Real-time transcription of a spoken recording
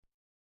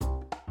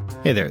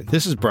Hey there,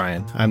 this is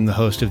Brian. I'm the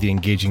host of the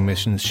Engaging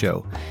Missions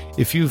Show.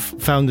 If you've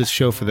found this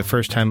show for the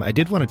first time, I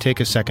did want to take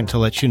a second to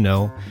let you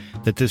know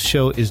that this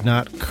show is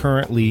not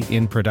currently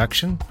in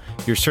production.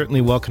 You're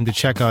certainly welcome to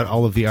check out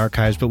all of the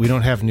archives, but we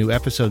don't have new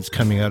episodes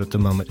coming out at the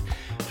moment.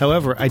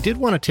 However, I did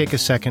want to take a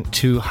second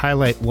to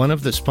highlight one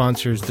of the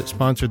sponsors that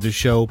sponsored the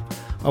show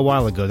a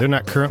while ago. They're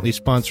not currently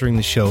sponsoring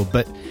the show,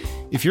 but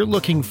if you're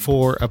looking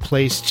for a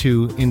place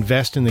to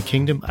invest in the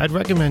kingdom, I'd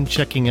recommend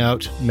checking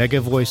out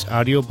Megavoice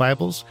Audio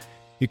Bibles.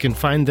 You can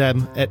find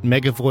them at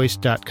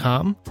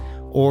megavoice.com,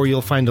 or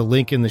you'll find a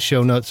link in the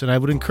show notes, and I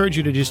would encourage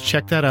you to just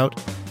check that out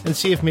and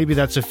see if maybe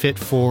that's a fit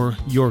for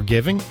your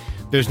giving.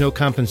 There's no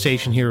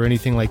compensation here or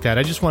anything like that.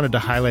 I just wanted to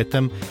highlight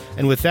them,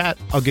 and with that,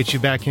 I'll get you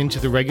back into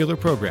the regular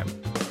program.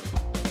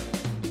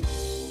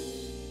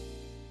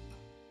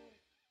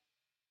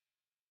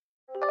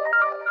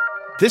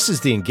 This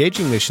is the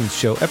Engaging Missions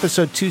Show,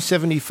 episode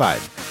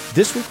 275.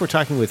 This week we're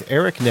talking with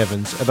Eric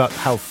Nevins about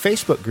how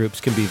Facebook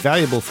groups can be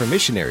valuable for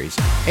missionaries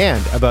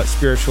and about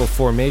spiritual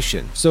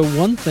formation. So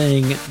one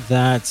thing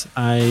that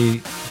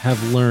I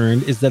have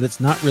learned is that it's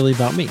not really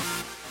about me.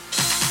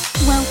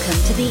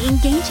 Welcome to the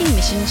Engaging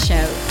Missions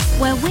Show,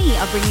 where we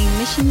are bringing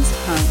missions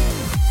home.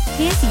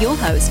 Here's your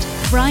host,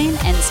 Brian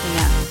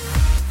Ensminger.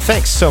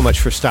 Thanks so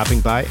much for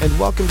stopping by, and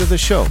welcome to the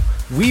show.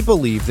 We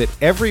believe that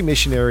every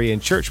missionary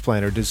and church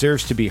planter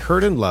deserves to be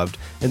heard and loved,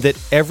 and that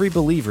every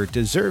believer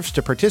deserves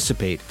to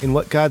participate in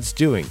what God's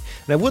doing.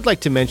 And I would like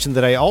to mention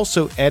that I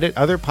also edit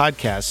other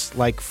podcasts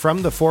like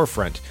From the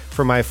Forefront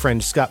for my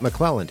friend Scott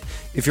McClelland.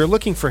 If you're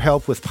looking for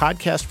help with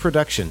podcast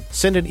production,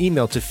 send an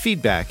email to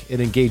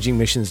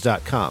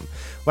feedback@engagingmissions.com.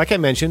 Like I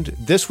mentioned,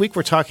 this week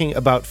we're talking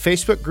about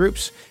Facebook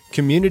groups,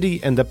 community,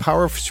 and the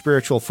power of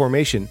spiritual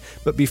formation.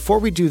 But before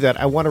we do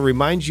that, I want to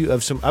remind you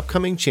of some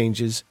upcoming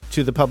changes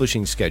to the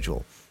publishing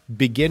schedule.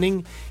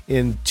 Beginning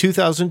in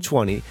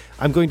 2020,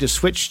 I'm going to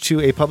switch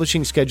to a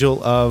publishing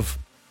schedule of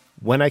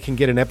when I can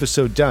get an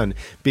episode done,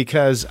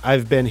 because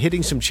I've been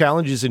hitting some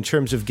challenges in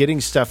terms of getting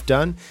stuff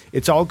done.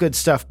 It's all good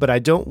stuff, but I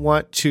don't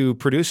want to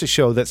produce a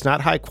show that's not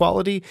high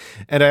quality,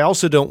 and I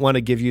also don't want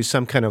to give you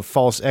some kind of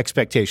false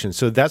expectation.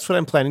 So that's what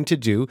I'm planning to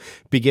do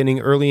beginning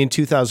early in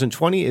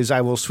 2020 is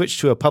I will switch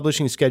to a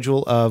publishing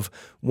schedule of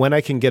when I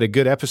can get a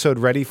good episode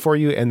ready for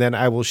you, and then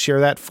I will share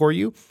that for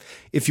you.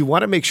 If you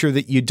want to make sure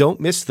that you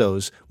don't miss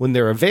those when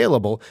they're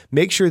available,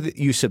 make sure that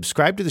you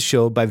subscribe to the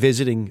show by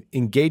visiting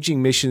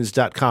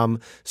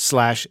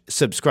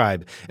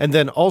engagingmissions.com/subscribe. And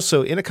then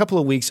also in a couple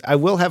of weeks, I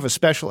will have a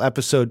special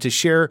episode to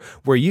share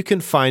where you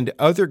can find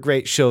other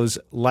great shows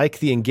like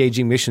the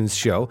Engaging Missions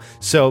Show.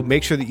 So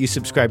make sure that you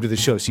subscribe to the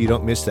show so you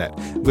don't miss that.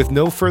 With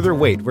no further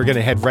wait, we're going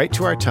to head right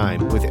to our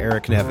time with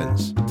Eric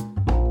Nevins.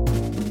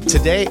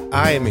 Today,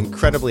 I am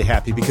incredibly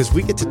happy because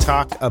we get to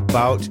talk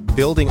about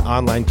building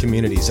online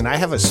communities, and I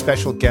have a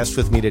special guest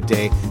with me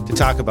today to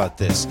talk about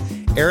this.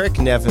 Eric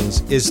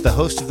Nevins is the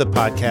host of the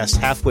podcast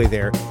Halfway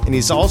There, and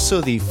he's also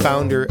the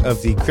founder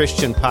of the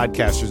Christian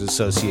Podcasters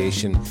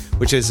Association,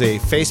 which is a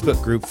Facebook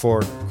group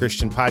for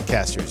Christian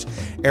podcasters.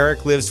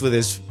 Eric lives with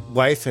his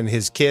wife and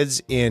his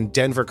kids in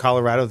Denver,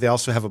 Colorado. They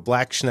also have a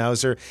black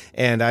schnauzer,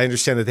 and I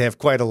understand that they have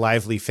quite a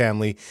lively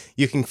family.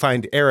 You can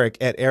find Eric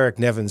at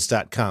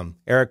ericnevins.com.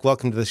 Eric,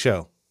 welcome to the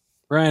show.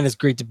 Brian, it's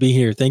great to be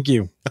here. Thank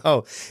you.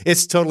 Oh,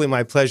 it's totally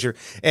my pleasure.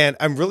 And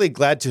I'm really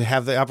glad to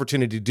have the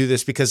opportunity to do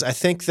this because I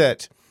think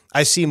that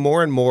I see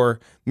more and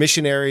more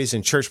missionaries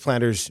and church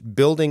planters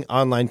building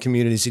online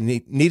communities and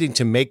needing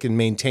to make and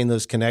maintain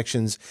those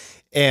connections.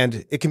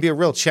 And it can be a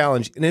real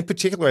challenge. And in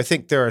particular, I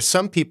think there are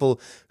some people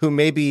who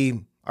maybe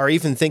are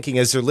even thinking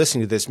as they're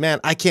listening to this, man,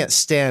 I can't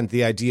stand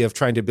the idea of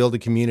trying to build a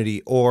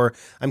community, or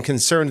I'm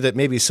concerned that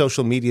maybe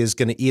social media is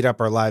going to eat up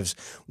our lives.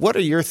 What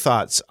are your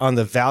thoughts on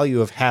the value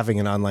of having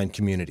an online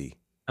community?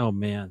 Oh,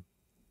 man.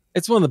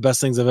 It's one of the best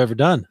things I've ever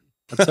done.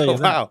 I'll tell you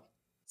that. Wow.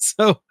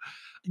 So,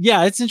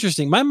 yeah, it's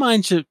interesting. My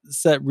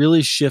mindset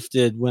really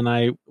shifted when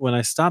I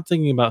stopped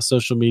thinking about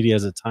social media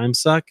as a time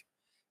suck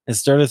and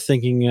started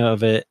thinking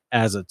of it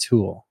as a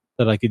tool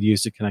that I could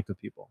use to connect with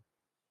people.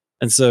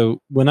 And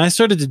so when I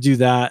started to do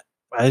that,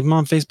 I'm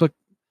on Facebook.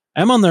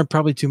 I'm on there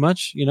probably too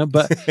much,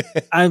 but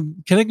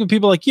I'm connecting with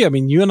people like you. I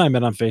mean, you and I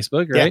met on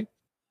Facebook, right? Yeah.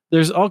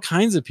 There's all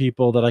kinds of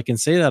people that I can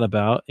say that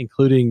about,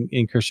 including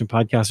in Christian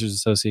Podcasters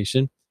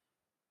Association,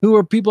 who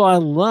are people I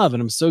love.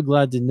 And I'm so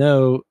glad to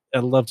know. I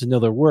love to know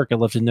their work. I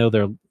love to know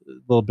their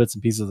little bits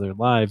and pieces of their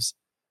lives.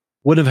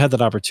 Wouldn't have had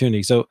that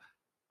opportunity. So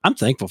I'm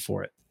thankful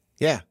for it.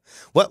 Yeah.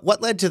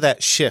 What led to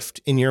that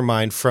shift in your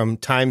mind from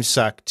time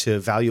suck to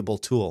valuable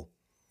tool?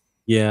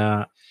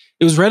 Yeah.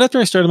 It was right after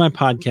I started my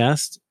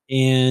podcast,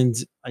 and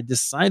I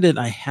decided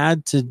I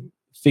had to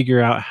figure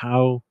out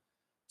how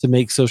to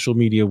make social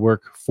media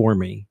work for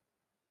me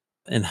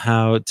and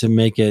how to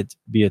make it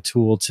be a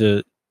tool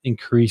to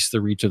increase the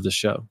reach of the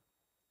show.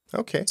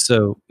 Okay.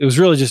 So it was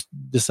really just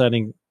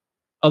deciding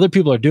other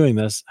people are doing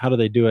this. How do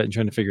they do it? And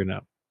trying to figure it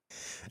out.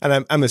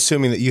 And I'm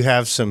assuming that you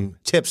have some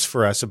tips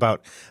for us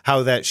about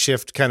how that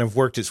shift kind of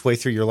worked its way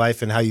through your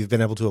life and how you've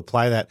been able to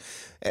apply that.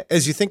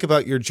 As you think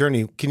about your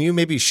journey, can you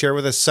maybe share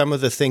with us some of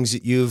the things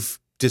that you've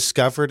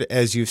discovered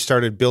as you've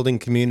started building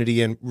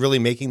community and really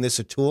making this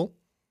a tool?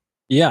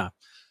 Yeah.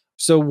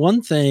 So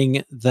one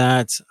thing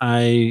that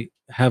I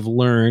have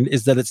learned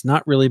is that it's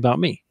not really about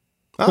me.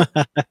 Oh.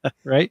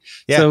 Right?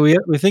 Yeah. So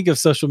we think of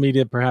social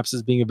media perhaps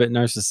as being a bit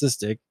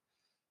narcissistic,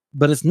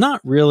 but it's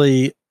not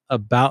really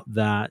about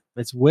that.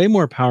 It's way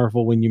more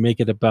powerful when you make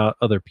it about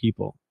other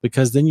people,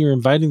 because then you're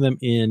inviting them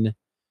in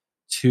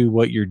to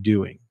what you're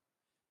doing.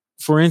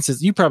 For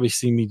instance, you probably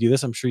seen me do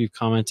this. I'm sure you've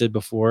commented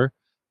before.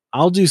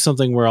 I'll do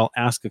something where I'll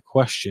ask a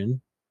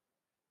question,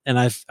 and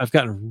I've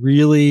gotten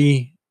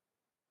really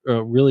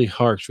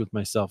harsh with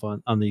myself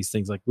on these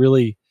things, like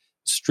really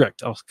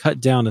strict. I'll cut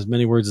down as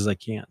many words as I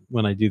can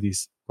when I do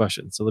these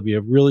questions. So there'll be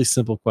a really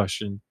simple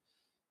question.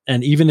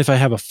 And even if I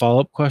have a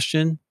follow-up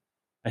question,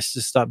 I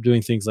just stop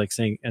doing things like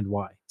saying, and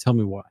why? Tell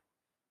me why.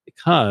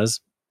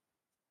 Because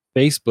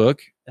Facebook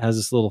has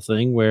this little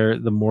thing where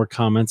the more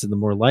comments and the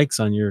more likes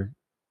on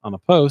a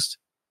post,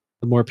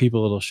 the more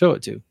people it'll show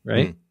it to,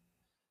 right? Mm.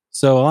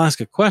 So I'll ask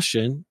a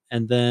question,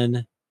 and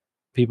then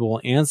people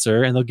will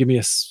answer, and they'll give me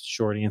a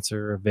short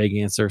answer or a vague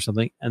answer or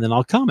something. And then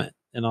I'll comment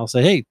and I'll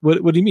say, hey,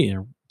 what do you mean?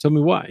 Or tell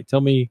me why.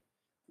 Tell me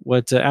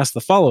what to ask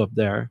the follow-up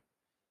there.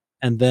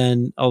 And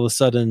then all of a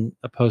sudden,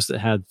 a post that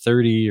had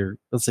 30 or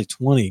let's say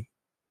 20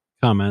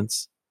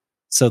 comments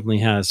suddenly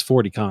has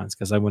 40 comments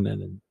because I went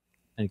in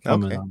and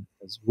commented on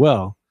it as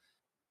well.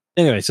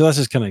 Anyway, so that's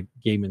just kind of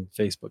gaming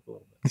Facebook a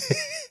little bit.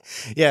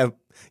 Yeah,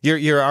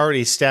 you're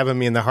already stabbing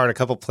me in the heart a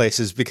couple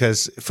places,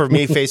 because for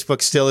me,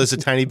 Facebook still is a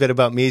tiny bit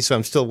about me, so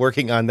I'm still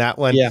working on that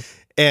one. Yeah.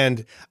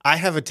 And I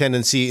have a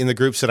tendency in the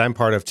groups that I'm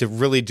part of to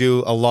really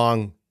do a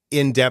long,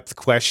 in-depth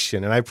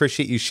question, and I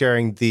appreciate you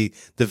sharing the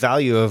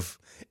value of.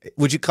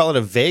 Would you call it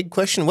a vague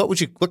question?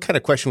 What kind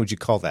of question would you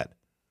call that?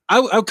 I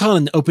would call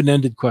it an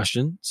open-ended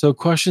question. So a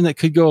question that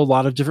could go a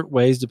lot of different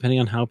ways depending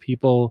on how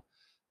people,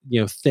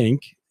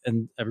 think,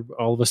 and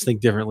all of us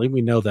think differently.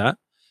 We know that,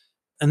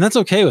 and that's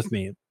okay with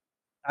me.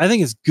 I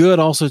think it's good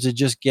also to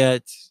just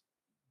get,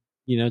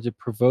 to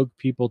provoke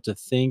people to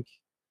think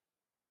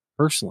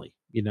personally.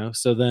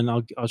 So then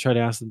I'll try to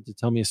ask them to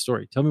tell me a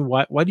story. Tell me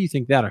why do you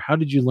think that, or how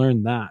did you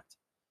learn that?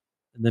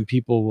 And then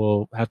people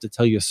will have to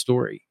tell you a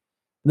story.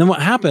 And then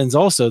what happens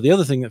also, the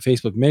other thing that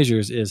Facebook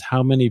measures is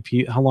how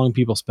long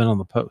people spend on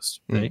the post,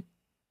 right?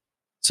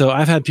 So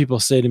I've had people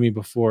say to me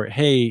before,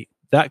 hey,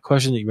 that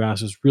question that you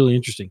asked was really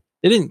interesting.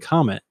 They didn't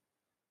comment.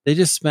 They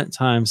just spent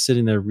time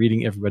sitting there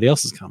reading everybody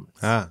else's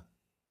comments.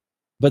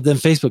 But then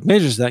Facebook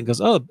measures that and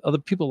goes, oh, other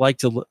people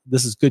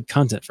this is good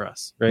content for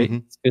us, right?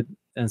 Mm-hmm. It's good.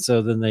 And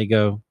so then they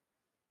go,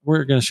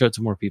 we're going to show it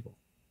to more people.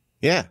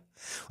 Yeah.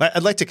 Well,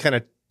 I'd like to kind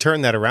of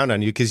turn that around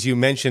on you, because you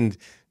mentioned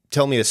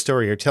tell me a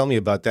story or tell me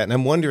about that. And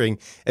I'm wondering,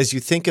 as you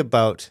think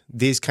about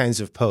these kinds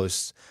of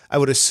posts, I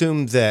would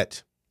assume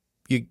that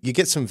you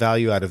get some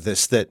value out of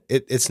this, that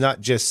it's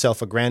not just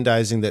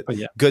self-aggrandizing, that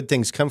good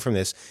things come from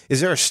this.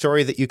 Is there a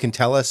story that you can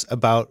tell us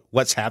about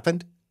what's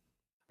happened?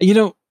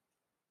 I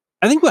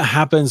think what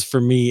happens for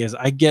me is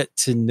I get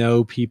to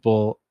know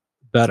people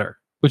better,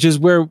 which is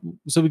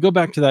so we go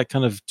back to that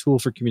kind of tool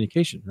for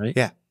communication, right?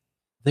 Yeah.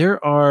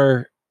 There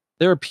are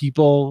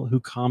people who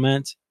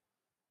comment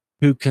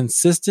who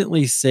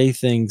consistently say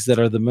things that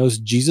are the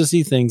most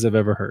Jesus-y things I've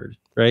ever heard,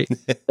 right?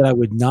 That I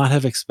would not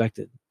have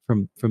expected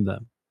from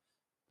them.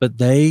 But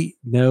they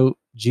know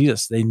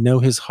Jesus. They know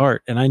his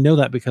heart. And I know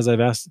that because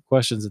I've asked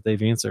questions that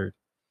they've answered.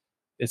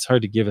 It's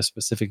hard to give a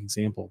specific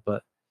example,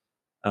 but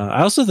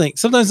I also think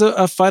sometimes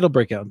a fight will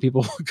break out and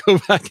people will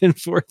go back and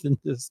forth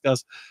and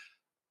discuss.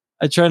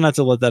 I try not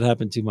to let that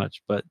happen too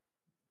much, but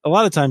a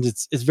lot of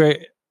times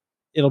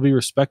it'll be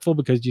respectful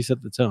because you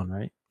set the tone,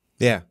 right?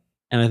 Yeah.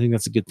 And I think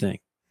that's a good thing.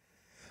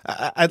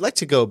 I'd like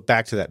to go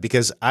back to that,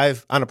 because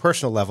on a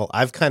personal level,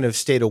 I've kind of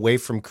stayed away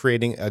from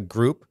creating a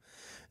group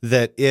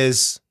that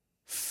is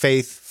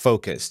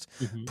faith-focused.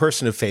 Mm-hmm.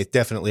 Person of faith,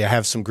 definitely. I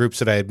have some groups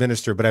that I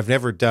administer, but I've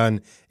never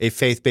done a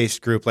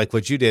faith-based group like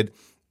what you did,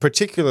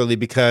 particularly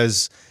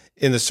because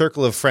in the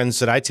circle of friends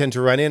that I tend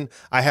to run in,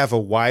 I have a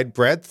wide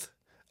breadth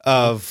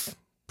of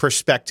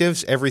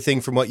perspectives,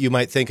 everything from what you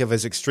might think of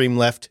as extreme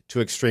left to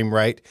extreme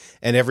right,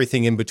 and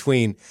everything in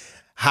between.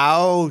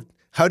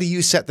 How do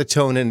you set the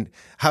tone, and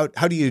how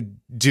do you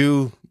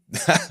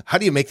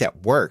make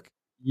that work?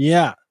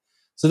 Yeah.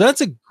 So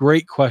that's a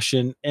great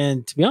question.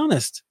 And to be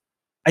honest,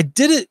 I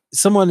did it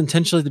somewhat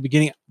intentionally at the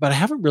beginning, but I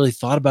haven't really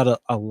thought about it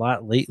a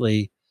lot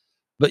lately.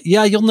 But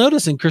yeah, you'll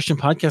notice in Christian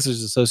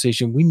Podcasters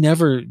Association, we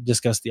never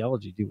discuss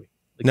theology, do we?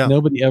 No.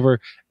 Nobody ever,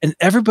 and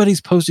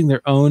everybody's posting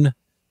their own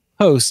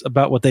posts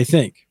about what they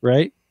think,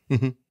 right?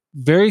 Mm-hmm.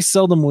 Very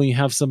seldom will you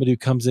have somebody who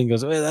comes in and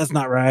goes, "Hey, that's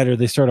not right," or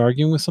they start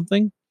arguing with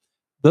something.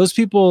 Those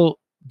people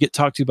get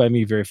talked to by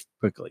me very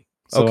quickly.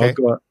 So okay.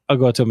 I'll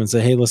go up to them and say,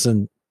 hey,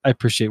 listen, I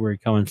appreciate where you're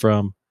coming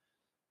from,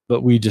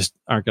 but we just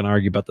aren't going to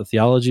argue about the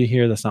theology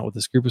here. That's not what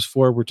this group is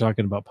for. We're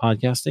talking about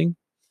podcasting.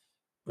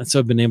 And so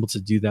I've been able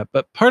to do that.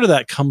 But part of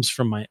that comes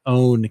from my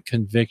own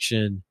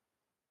conviction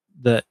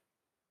that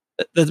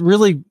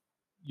really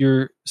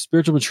your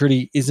spiritual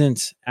maturity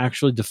isn't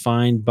actually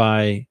defined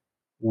by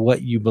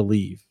what you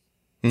believe.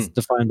 It's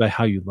defined by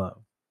how you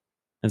love.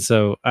 And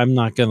so I'm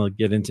not going to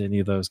get into any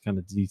of those kind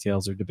of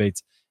details or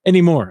debates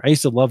anymore. I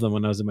used to love them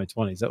when I was in my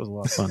 20s. That was a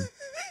lot of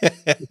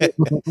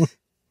fun.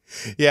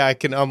 Yeah, I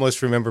can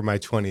almost remember my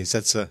 20s.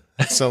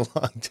 That's a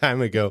long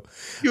time ago.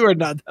 You are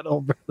not that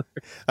old,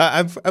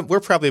 brother. We're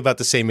probably about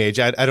the same age.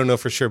 I don't know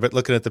for sure, but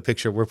looking at the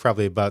picture, we're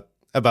probably about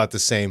the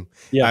same.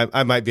 Yeah.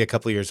 I might be a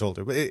couple of years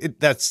older, but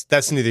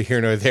that's neither here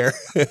nor there.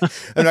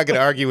 I'm not going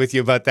to argue with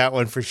you about that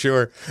one for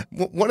sure.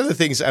 One of the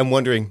things I'm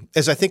wondering,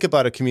 as I think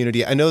about a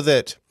community, I know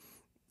that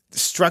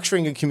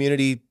structuring a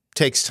community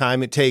takes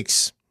time. It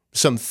takes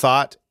some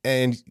thought.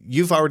 And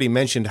you've already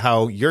mentioned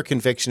how your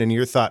conviction and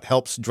your thought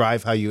helps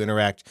drive how you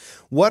interact.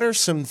 What are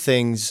some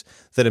things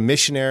that a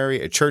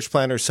missionary, a church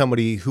planter,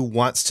 somebody who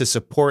wants to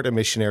support a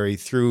missionary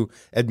through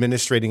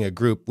administrating a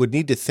group would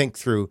need to think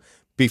through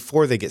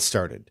before they get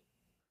started?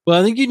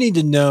 Well, I think you need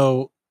to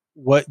know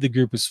what the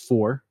group is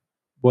for,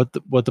 what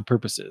the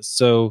purpose is.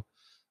 So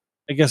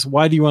I guess,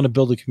 why do you want to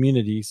build a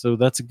community? So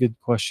that's a good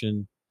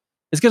question.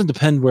 It's going to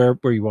depend where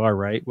you are,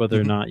 right? Whether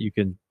or not you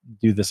can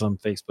do this on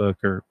Facebook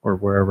or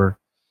wherever.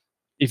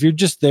 If you're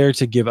just there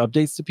to give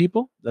updates to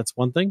people, that's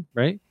one thing,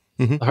 right?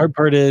 Mm-hmm. The hard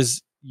part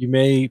is you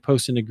may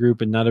post in a group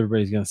and not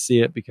everybody's going to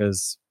see it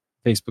because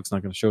Facebook's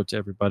not going to show it to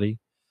everybody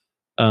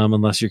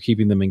unless you're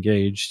keeping them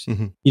engaged.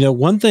 Mm-hmm.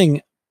 One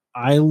thing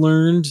I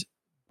learned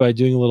by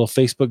doing a little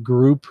Facebook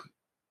group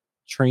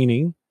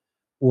training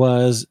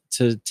was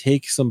to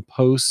take some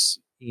posts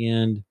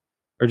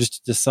or just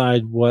to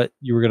decide what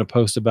you were going to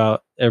post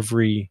about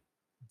every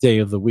day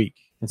of the week.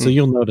 And so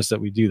you'll notice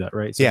that we do that,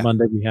 right? So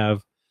Monday we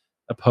have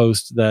a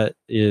post that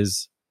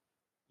is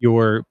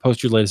your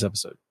latest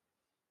episode.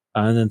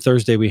 And then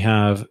Thursday we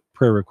have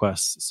prayer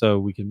requests so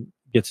we can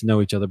get to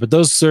know each other. But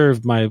those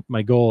serve my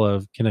goal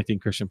of connecting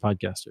Christian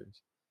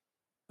podcasters.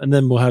 And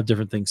then we'll have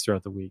different things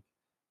throughout the week.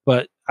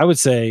 But I would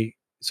say,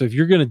 so if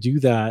you're going to do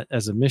that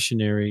as a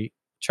missionary,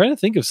 try to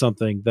think of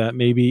something that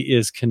maybe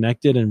is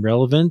connected and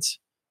relevant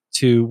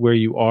to where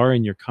you are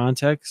in your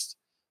context.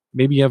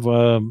 Maybe you have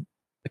a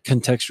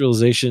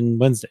contextualization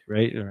Wednesday,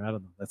 right? Or I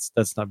don't know.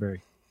 That's not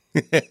very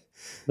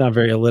not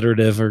very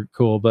alliterative or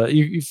cool, but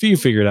you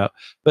figure it out.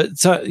 But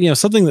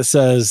something that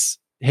says,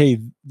 hey,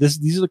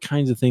 these are the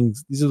kinds of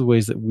things, these are the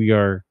ways that we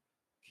are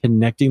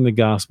connecting the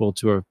gospel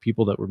to our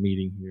people that we're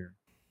meeting here.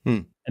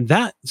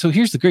 And so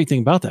here's the great thing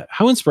about that.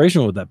 How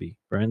inspirational would that be,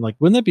 Brian? Like,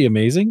 wouldn't that be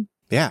amazing?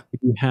 Yeah.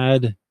 If you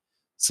had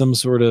some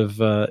sort of,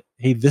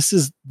 hey,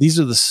 these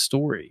are the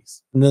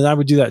stories. And then I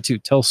would do that too.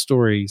 Tell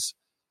stories,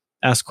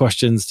 ask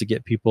questions to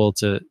get people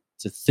to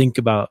think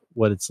about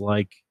what it's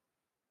like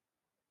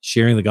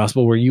sharing the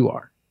gospel where you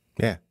are.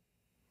 Yeah.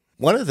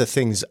 One of the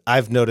things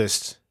I've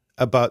noticed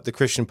about the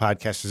Christian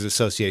Podcasters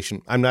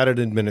Association, I'm not an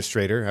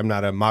administrator, I'm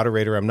not a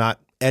moderator, I'm not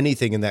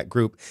anything in that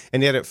group,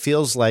 and yet it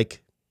feels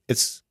like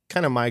it's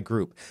kind of my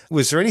group.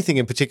 Was there anything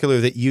in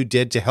particular that you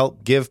did to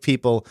help give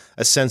people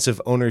a sense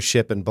of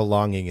ownership and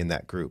belonging in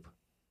that group?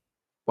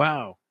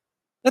 Wow.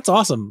 That's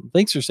awesome.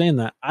 Thanks for saying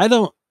that. I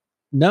don't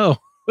know.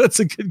 That's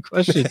a good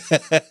question.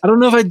 I don't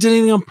know if I did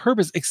anything on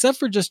purpose, except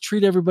for just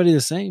treat everybody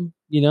the same.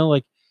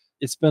 Like,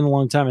 it's been a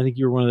long time. I think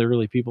you were one of the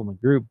early people in the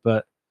group,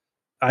 but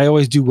I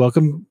always do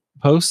welcome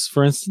posts,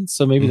 for instance.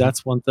 So maybe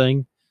that's one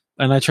thing.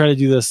 And I try to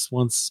do this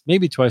once,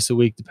 maybe twice a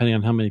week, depending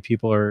on how many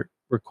people are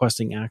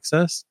requesting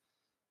access.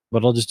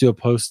 But I'll just do a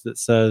post that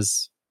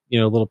says, a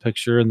little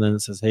picture, and then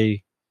it says,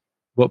 hey,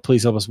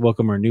 please help us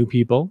welcome our new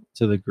people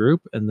to the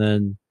group, and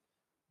then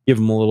give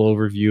them a little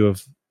overview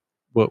of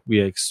what we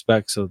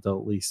expect so they'll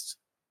at least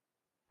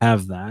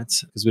have that,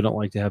 because we don't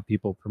like to have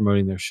people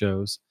promoting their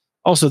shows.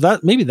 Also,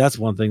 that's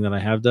one thing that I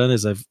have done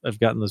is I've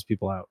gotten those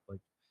people out.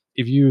 Like,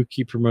 if you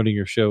keep promoting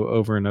your show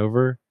over and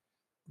over,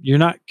 you're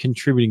not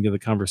contributing to the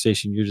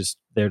conversation. You're just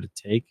there to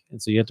take.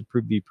 And so you have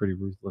to be pretty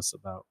ruthless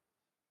about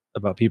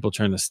people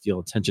trying to steal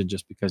attention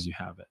just because you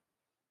have it.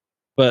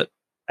 But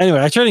anyway,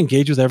 I try to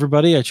engage with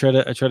everybody. I try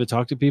to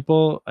talk to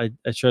people. I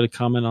try to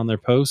comment on their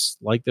posts,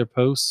 like their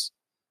posts.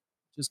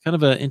 Just kind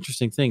of an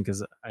interesting thing,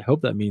 because I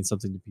hope that means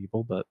something to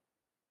people, but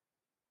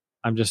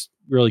I'm just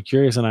really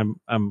curious, and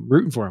I'm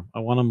rooting for them. I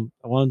want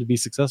them to be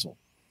successful.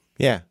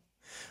 Yeah.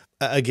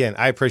 Again,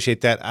 I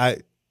appreciate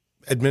that.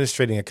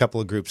 Administrating a couple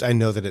of groups, I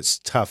know that it's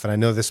tough, and I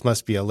know this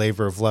must be a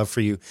labor of love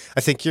for you.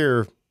 I think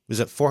is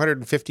it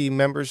 450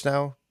 members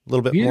now? A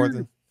little bit more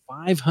than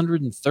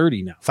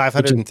 530 now.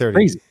 530.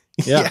 Crazy.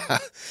 Yeah.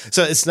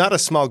 So it's not a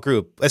small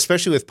group,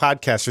 especially with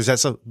podcasters.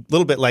 That's a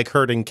little bit like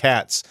herding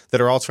cats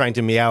that are all trying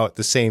to meow at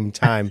the same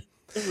time.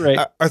 Right.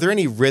 Are there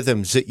any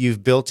rhythms that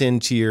you've built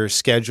into your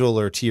schedule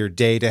or to your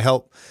day to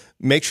help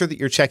make sure that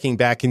you're checking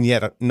back and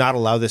yet not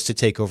allow this to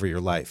take over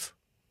your life?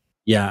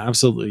 Yeah,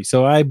 absolutely.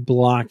 So I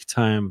block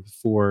time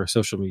for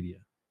social media,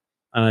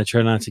 and I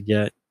try not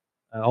to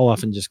I'll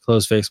often just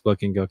close Facebook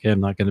and go, okay,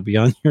 I'm not going to be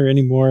on here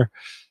anymore,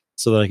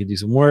 so that I can do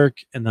some work,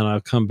 and then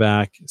I'll come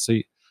back. So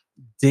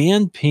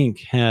Dan Pink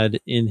had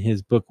in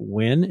his book,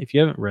 When, if you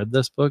haven't read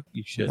this book,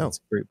 you should. No. It's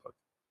a great book.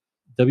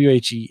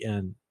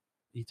 WHEN.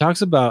 He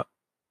talks about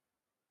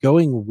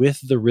going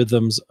with the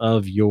rhythms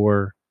of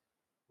your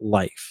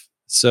life.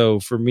 So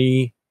for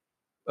me,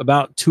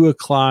 about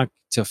 2:00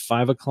 to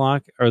 5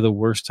 o'clock are the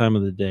worst time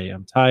of the day.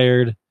 I'm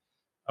tired.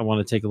 I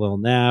want to take a little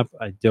nap.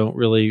 I don't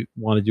really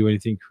want to do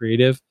anything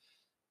creative.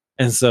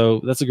 And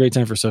so that's a great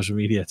time for social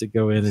media to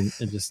go in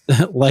and just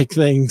like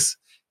things.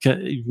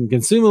 You can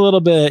consume a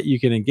little bit. You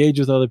can engage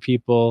with other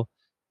people,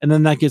 and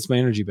then that gets my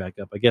energy back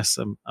up. I guess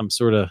I'm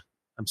sort of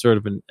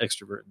an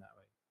extrovert in that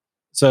way.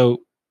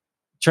 So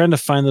trying to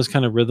find those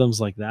kind of rhythms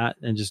like that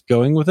and just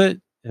going with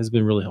it has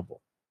been really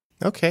helpful.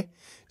 Okay.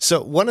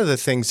 So one of the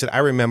things that I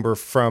remember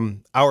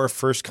from our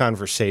first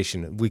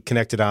conversation, we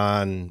connected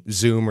on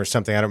Zoom or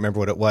something, I don't remember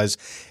what it was,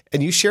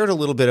 and you shared a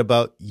little bit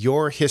about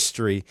your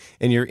history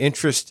and your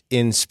interest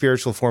in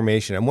spiritual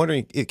formation. I'm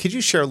wondering, could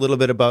you share a little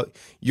bit about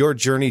your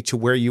journey to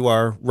where you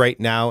are right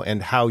now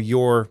and how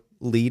you're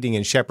leading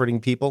and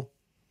shepherding people?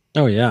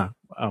 Oh, yeah.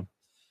 Wow.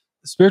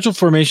 Spiritual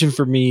formation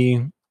for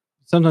me,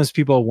 sometimes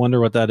people wonder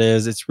what that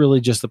is. It's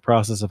really just the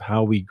process of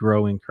how we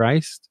grow in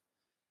Christ.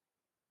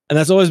 And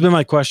that's always been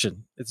my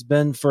question. It's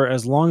been for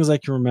as long as I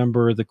can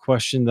remember the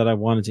question that I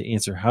wanted to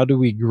answer. How do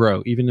we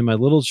grow? Even in my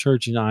little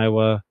church in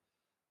Iowa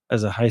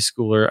as a high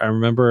schooler, I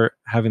remember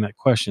having that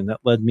question.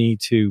 That led me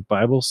to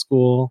Bible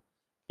school,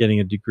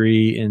 getting a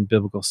degree in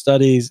biblical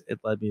studies. It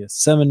led me to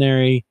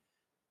seminary,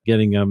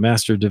 getting a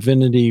Master of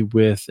Divinity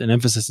with an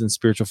emphasis in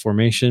spiritual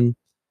formation.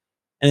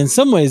 And in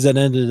some ways, that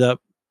ended up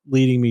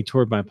leading me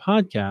toward my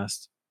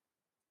podcast.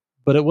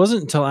 But it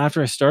wasn't until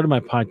after I started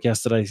my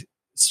podcast that I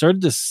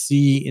started to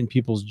see in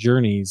people's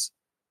journeys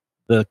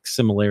the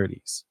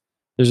similarities.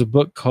 There's a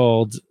book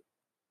called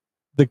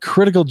The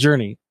Critical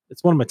Journey.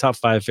 It's one of my top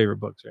 5 favorite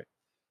books, right?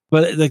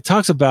 But it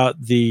talks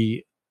about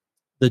the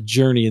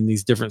journey in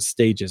these different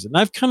stages. And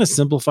I've kind of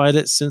simplified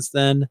it since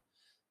then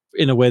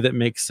in a way that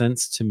makes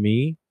sense to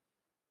me.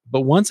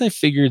 But once I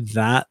figured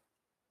that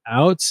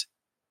out,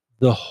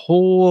 the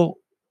whole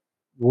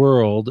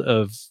world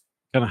of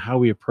kind of how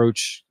we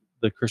approach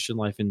the Christian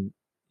life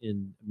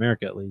in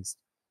America, at least,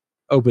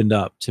 opened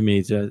up to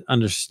me to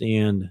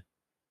understand,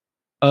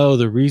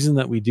 the reason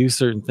that we do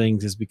certain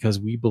things is because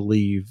we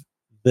believe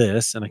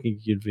this. And I can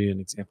give you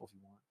an example if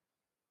you want.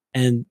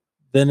 And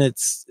then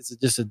it's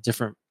just a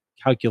different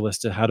calculus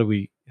to how do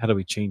we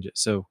change it.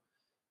 So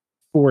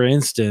for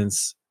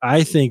instance,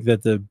 I think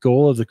that the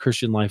goal of the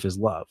Christian life is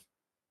love.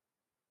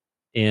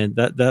 And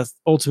that's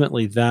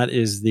ultimately that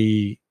is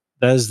the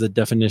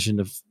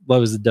definition of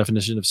love, is the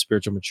definition of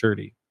spiritual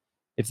maturity.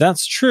 If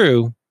that's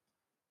true,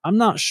 I'm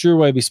not sure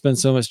why we spend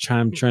so much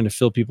time trying to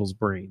fill people's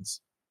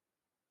brains.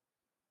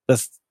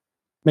 That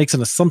makes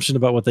an assumption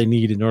about what they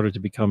need in order to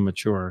become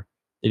mature.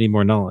 They need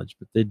more knowledge,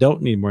 but they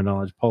don't need more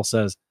knowledge. Paul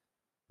says,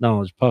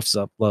 knowledge puffs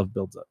up, love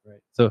builds up,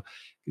 right? So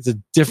it's a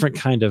different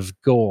kind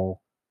of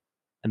goal,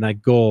 and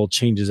that goal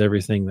changes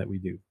everything that we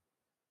do.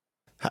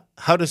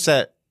 How does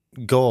that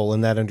goal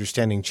and that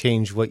understanding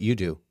change what you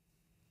do?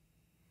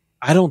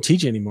 I don't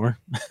teach anymore.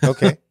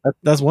 Okay.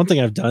 That's one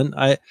thing I've done.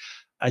 I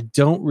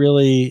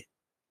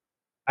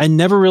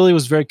never really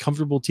was very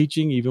comfortable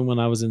teaching, even when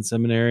I was in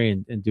seminary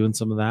and doing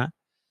some of that.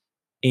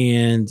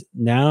 And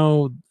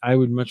now I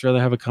would much rather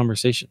have a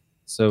conversation.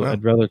 So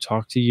I'd rather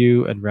talk to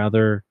you. I'd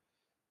rather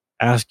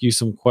ask you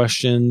some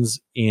questions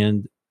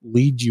and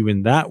lead you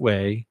in that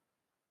way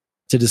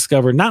to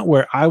discover not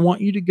where I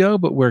want you to go,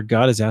 but where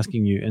God is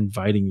asking you,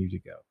 inviting you to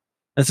go.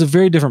 That's a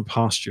very different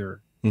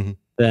posture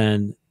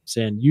than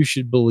saying you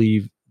should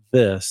believe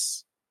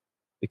this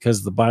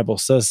because the Bible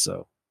says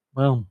so.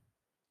 Well,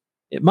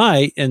 it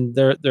might, and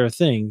there are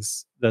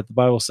things that the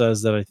Bible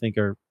says that I think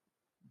are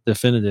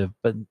definitive,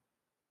 but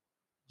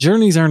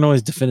journeys aren't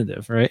always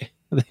definitive, right?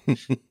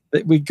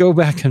 We go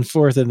back and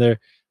forth, and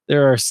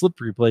there are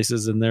slippery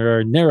places, and there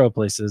are narrow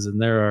places,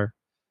 and there are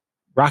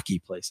rocky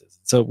places.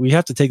 So we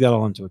have to take that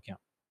all into account.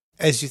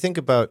 As you think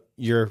about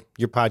your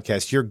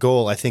podcast, your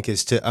goal, I think,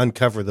 is to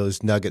uncover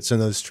those nuggets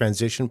and those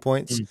transition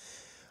points.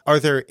 Are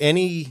there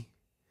any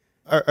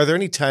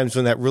times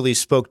when that really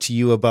spoke to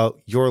you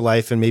about your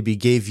life and maybe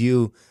gave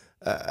you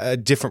a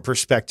different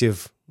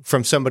perspective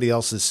from somebody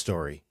else's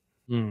story?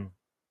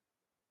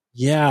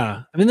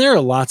 Yeah. I mean, there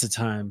are lots of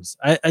times.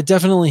 I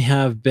definitely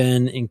have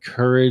been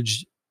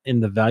encouraged in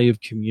the value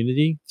of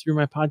community through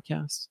my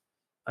podcast.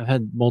 I've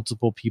had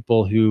multiple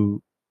people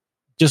who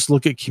just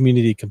look at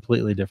community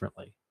completely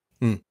differently.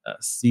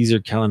 Caesar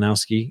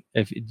Kalinowski.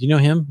 Do you know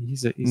him?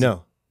 He's a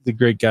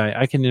great guy.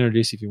 I can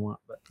introduce you if you want.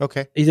 But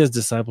okay. He does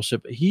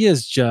discipleship. He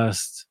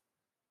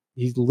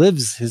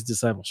lives his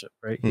discipleship,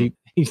 right?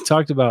 He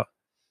talked about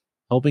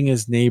helping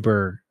his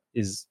neighbor,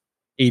 his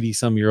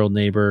 80-some-year-old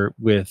neighbor,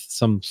 with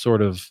some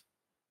sort of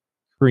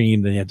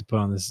cream that he had to put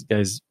on this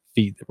guy's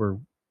feet that were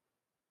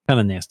kind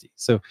of nasty.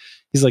 So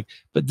he's like,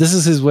 but this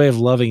is his way of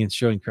loving and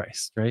showing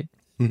Christ, right?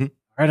 All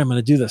right, I'm going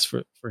to do this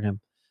for him.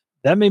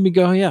 That made me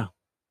go, yeah,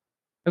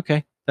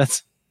 okay,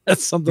 that's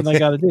something I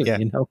got to do, Yeah.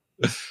 you know?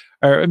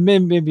 Or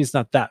maybe it's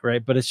not that,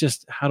 right? But it's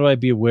just, how do I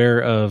be aware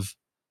of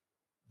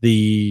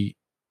the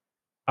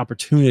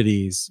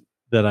opportunities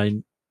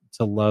to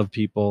love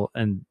people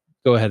and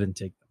go ahead and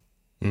take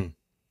them?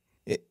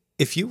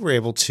 If you were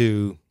able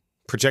to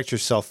project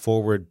yourself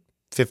forward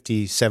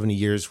 50, 70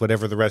 years,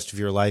 whatever the rest of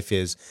your life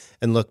is,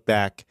 and look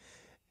back,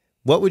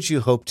 what would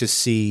you hope to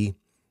see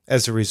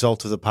as a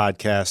result of the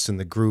podcast and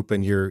the group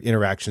and your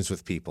interactions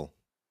with people?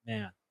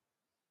 Man,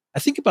 I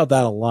think about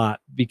that a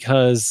lot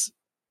because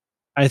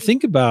I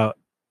think about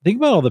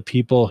all the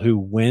people who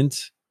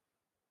went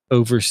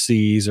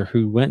overseas or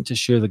who went to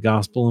share the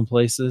gospel in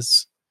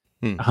places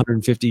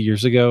 150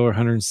 years ago or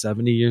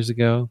 170 years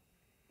ago,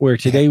 where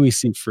today we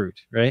see fruit,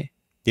 right?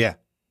 Yeah.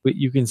 But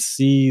you can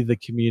see the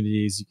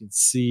communities, you can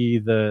see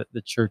the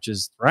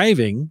churches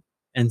thriving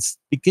and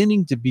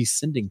beginning to be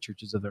sending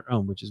churches of their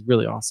own, which is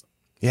really awesome.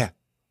 Yeah.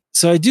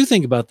 So I do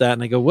think about that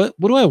and I go, what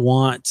do I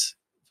want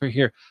for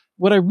here?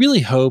 What I really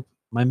hope,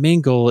 my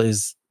main goal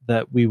is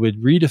that we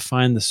would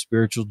redefine the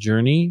spiritual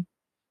journey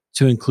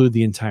to include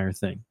the entire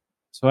thing.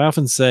 So I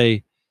often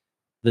say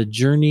the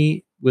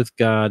journey with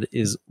God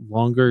is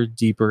longer,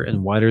 deeper,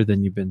 and wider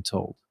than you've been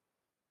told.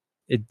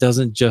 It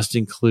doesn't just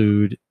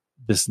include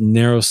this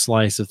narrow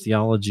slice of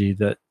theology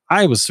that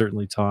I was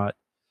certainly taught,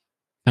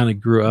 kind of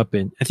grew up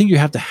in. I think you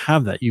have to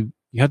have that. You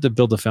have to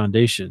build a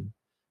foundation,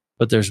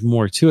 but there's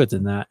more to it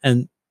than that.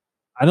 And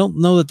I don't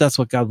know that that's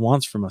what God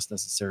wants from us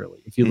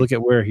necessarily. If you look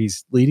at where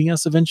he's leading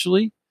us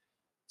eventually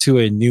to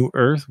a new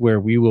earth where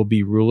we will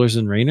be rulers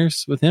and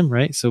reigners with him,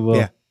 right?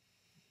 So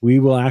we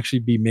will actually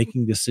be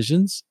making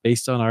decisions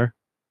based on our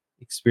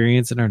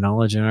experience and our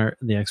knowledge and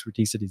the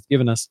expertise that he's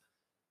given us.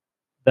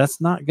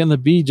 That's not going to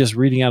be just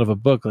reading out of a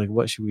book. Like,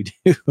 what should we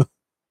do?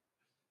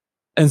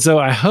 And so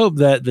I hope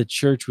that the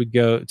church would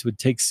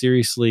take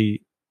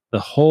seriously the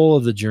whole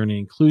of the journey,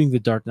 including the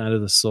dark night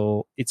of the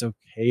soul. It's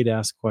okay to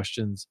ask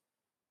questions.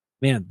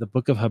 Man, the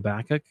book of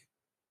Habakkuk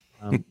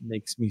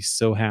makes me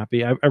so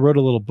happy. I wrote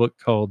a little book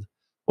called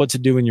What to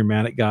Do When You're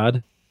Mad at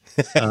God,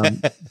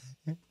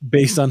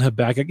 based on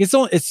Habakkuk. It's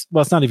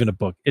not even a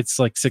book. It's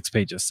like 6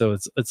 pages. So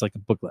it's like a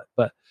booklet,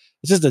 but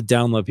it's just a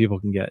download people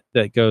can get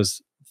that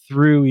goes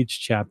through each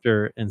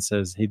chapter and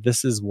says, hey,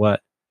 this is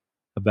what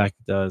Habakkuk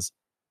does.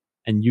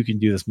 And you can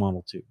do this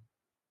model too.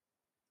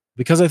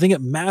 Because I think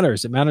it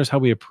matters. It matters how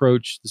we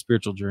approach the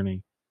spiritual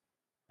journey.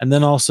 And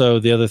then also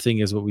the other thing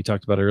is what we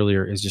talked about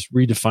earlier is just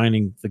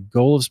redefining the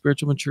goal of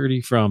spiritual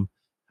maturity from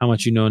how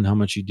much you know and how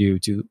much you do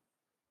to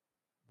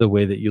the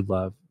way that you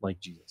love like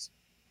Jesus.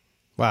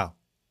 Wow.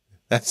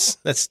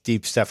 That's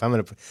deep stuff. I'm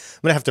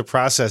gonna have to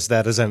process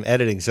that as I'm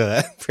editing. So I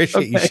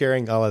appreciate you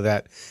sharing all of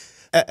that.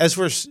 As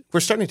we're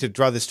starting to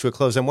draw this to a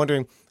close, I'm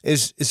wondering,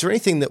 is there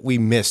anything that we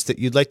missed that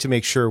you'd like to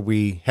make sure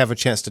we have a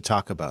chance to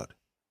talk about?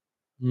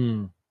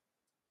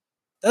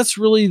 That's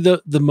really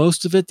the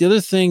most of it. The other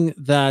thing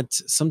that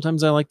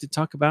sometimes I like to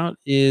talk about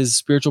is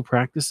spiritual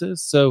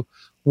practices. So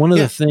one of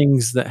the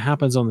things that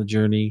happens on the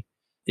journey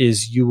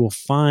is you will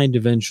find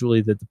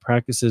eventually that the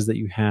practices that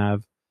you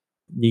have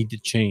need to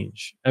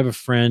change. I have a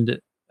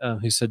friend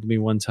who said to me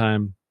one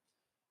time,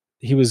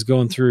 he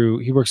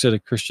works at a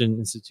Christian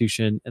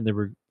institution and they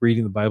were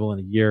reading the Bible in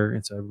a year.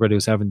 And so everybody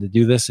was having to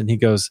do this. And he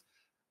goes,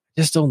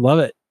 I just don't love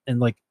it. And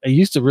like, I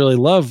used to really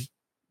love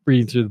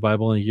reading through the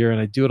Bible in a year and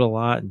I do it a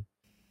lot.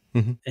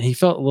 And he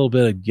felt a little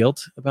bit of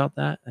guilt about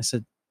that. I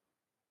said,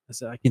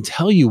 I can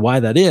tell you why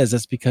that is.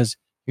 That's because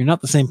you're not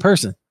the same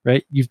person,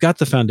 right? You've got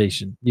the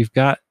foundation. You've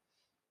got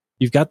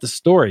the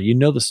story. You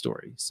know the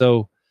story.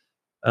 So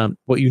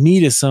what you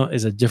need is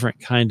a different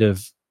kind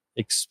of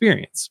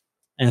experience.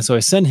 And so I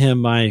sent him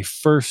my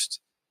first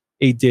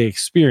 8-day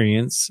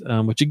experience,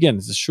 which again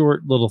is a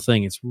short little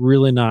thing. It's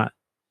really not.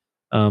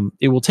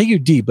 It will take you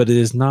deep, but it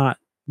is not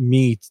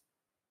me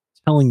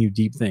telling you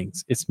deep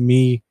things. It's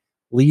me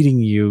leading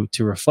you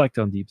to reflect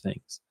on deep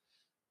things.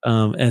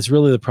 And it's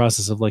really the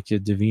process of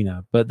Lectio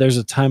Divina. But there's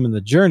a time in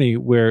the journey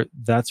where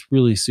that's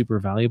really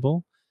super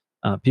valuable.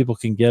 People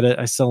can get it.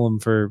 I sell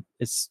them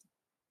it's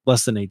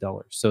less than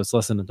 $8. So it's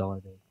less than $1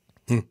 a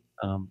day.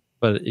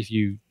 But if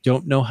you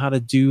don't know how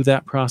to do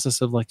that process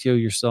of Lectio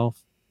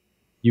yourself,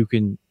 you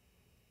can,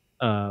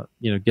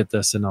 get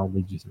this and I'll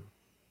lead you through.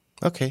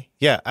 Okay.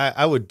 Yeah.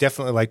 I would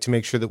definitely like to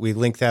make sure that we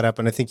link that up.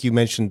 And I think you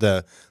mentioned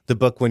the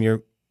book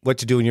What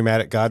to Do When You're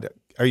Mad at God.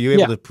 Are you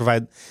able to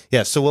provide?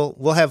 Yeah. So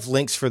we'll have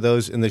links for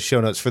those in the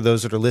show notes for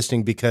those that are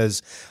listening,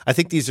 because I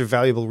think these are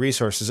valuable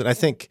resources. And I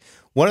think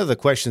one of the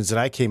questions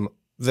that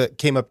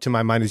came up to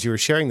my mind as you were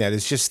sharing that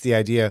is just the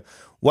idea,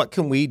 what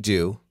can we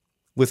do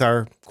with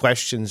our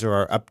questions or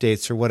our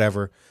updates or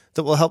whatever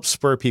that will help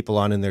spur people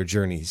on in their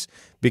journeys?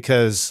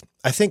 Because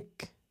I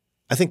think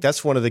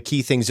that's one of the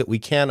key things that we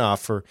can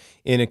offer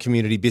in a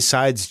community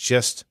besides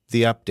just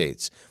the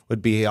updates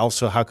would be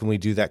also, how can we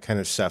do that kind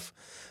of stuff?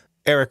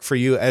 Eric, for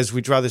you, as we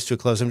draw this to a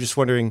close, I'm just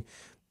wondering,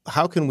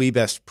 how can we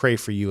best pray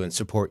for you and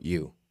support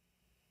you?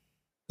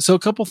 So a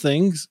couple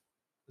things.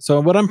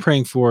 So what I'm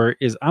praying for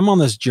is I'm on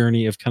this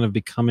journey of kind of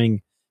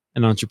becoming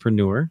an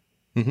entrepreneur.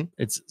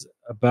 It's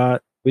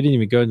we didn't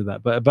even go into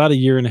that, but about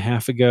 1.5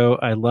 years ago,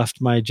 I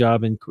left my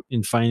job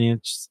in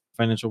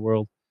financial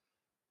world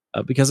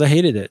because I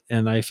hated it.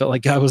 And I felt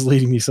like God was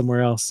leading me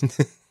somewhere else.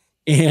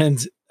 And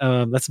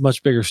that's a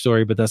much bigger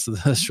story, but that's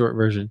the short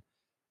version,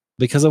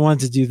 because I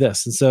wanted to do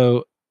this. And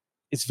so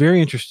it's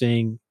very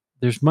interesting.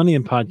 There's money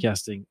in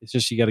podcasting. It's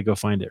just, you got to go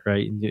find it.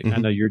 Right. And I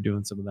know you're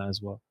doing some of that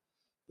as well.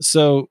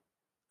 So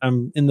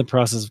I'm in the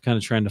process of kind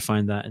of trying to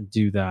find that and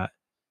do that.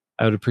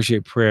 I would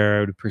appreciate prayer. I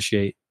would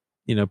appreciate,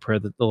 prayer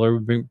that the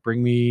Lord would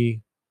bring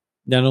me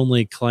not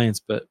only clients,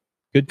 but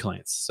good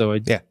clients. So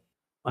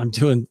I'm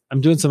doing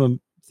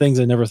some things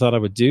I never thought I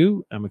would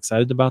do. I'm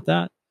excited about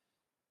that,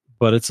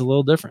 but it's a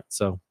little different.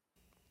 So.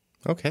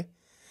 Okay.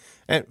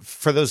 And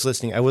for those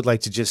listening, I would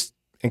like to just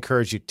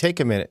encourage you, take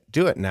a minute,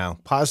 do it now,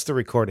 pause the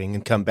recording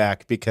and come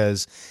back,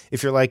 because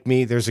if you're like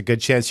me, there's a good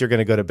chance you're going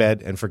to go to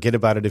bed and forget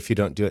about it if you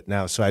don't do it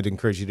now. So I'd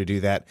encourage you to do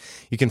that.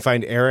 You can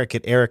find Eric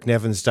at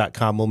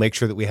ericnevins.com. We'll make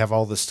sure that we have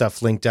all the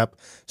stuff linked up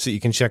so you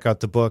can check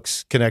out the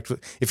books, connect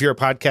with, if you're a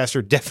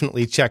podcaster,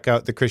 definitely check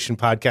out the Christian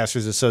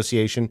Podcasters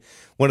Association,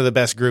 one of the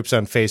best groups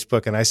on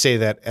Facebook. And I say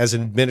that as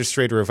an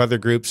administrator of other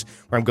groups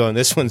where I'm going,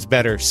 this one's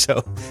better.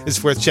 So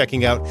it's worth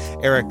checking out.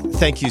 Eric,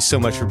 thank you so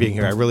much for being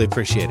here. I really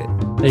appreciate it.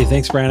 Hey,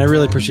 thanks, Brian. I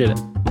really appreciate it.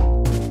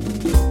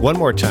 One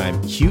more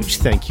time, huge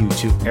thank you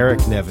to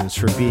Eric Nevins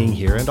for being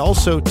here, and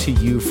also to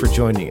you for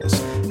joining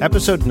us.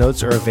 Episode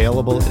notes are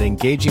available at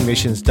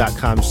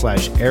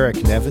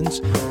engagingmissions.com/Eric Nevins,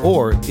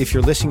 or if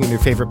you're listening in your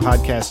favorite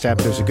podcast app,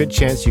 there's a good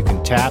chance you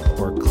can tap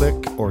or click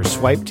or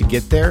swipe to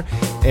get there,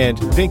 and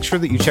make sure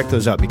that you check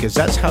those out, because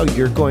that's how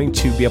you're going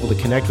to be able to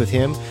connect with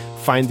him.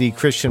 Find the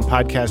Christian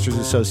Podcasters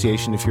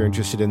Association if you're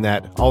interested in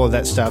that. All of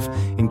that stuff,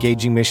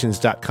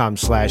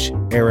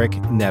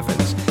 engagingmissions.com/Eric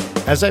Nevins.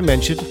 As I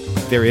mentioned,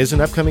 there is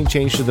an upcoming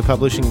change to the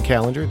publishing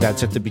calendar.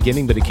 That's at the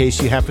beginning, but in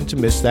case you happen to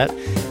miss that,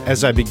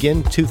 as I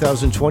begin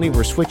 2020,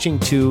 we're switching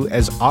to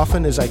as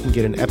often as I can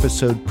get an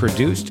episode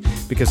produced,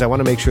 because I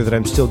want to make sure that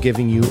I'm still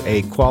giving you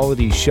a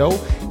quality show,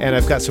 and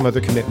I've got some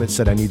other commitments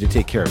that I need to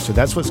take care of. So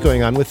that's what's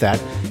going on with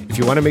that. If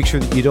you want to make sure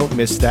that you don't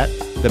miss that,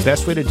 the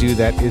best way to do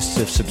that is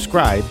to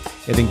subscribe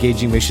at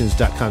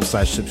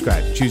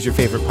engagingmissions.com/subscribe. Choose your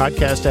favorite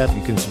podcast app.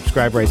 You can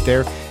subscribe right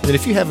there. And then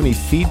if you have any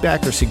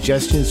feedback or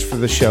suggestions for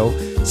the show,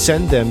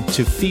 send them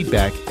to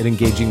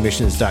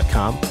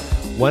feedback@engagingmissions.com.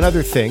 One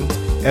other thing,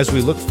 as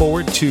we look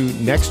forward to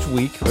next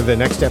week or the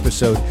next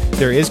episode,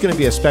 there is going to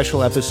be a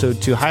special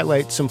episode to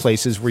highlight some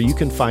places where you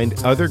can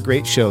find other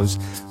great shows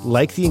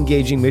like the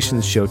Engaging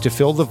Missions show to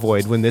fill the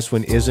void when this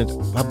one isn't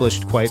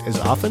published quite as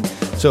often.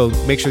 So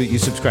make sure that you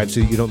subscribe so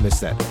that you don't miss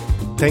that.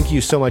 Thank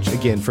you so much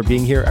again for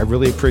being here. I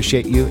really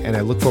appreciate you, and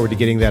I look forward to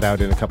getting that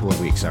out in a couple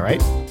of weeks. All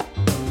right?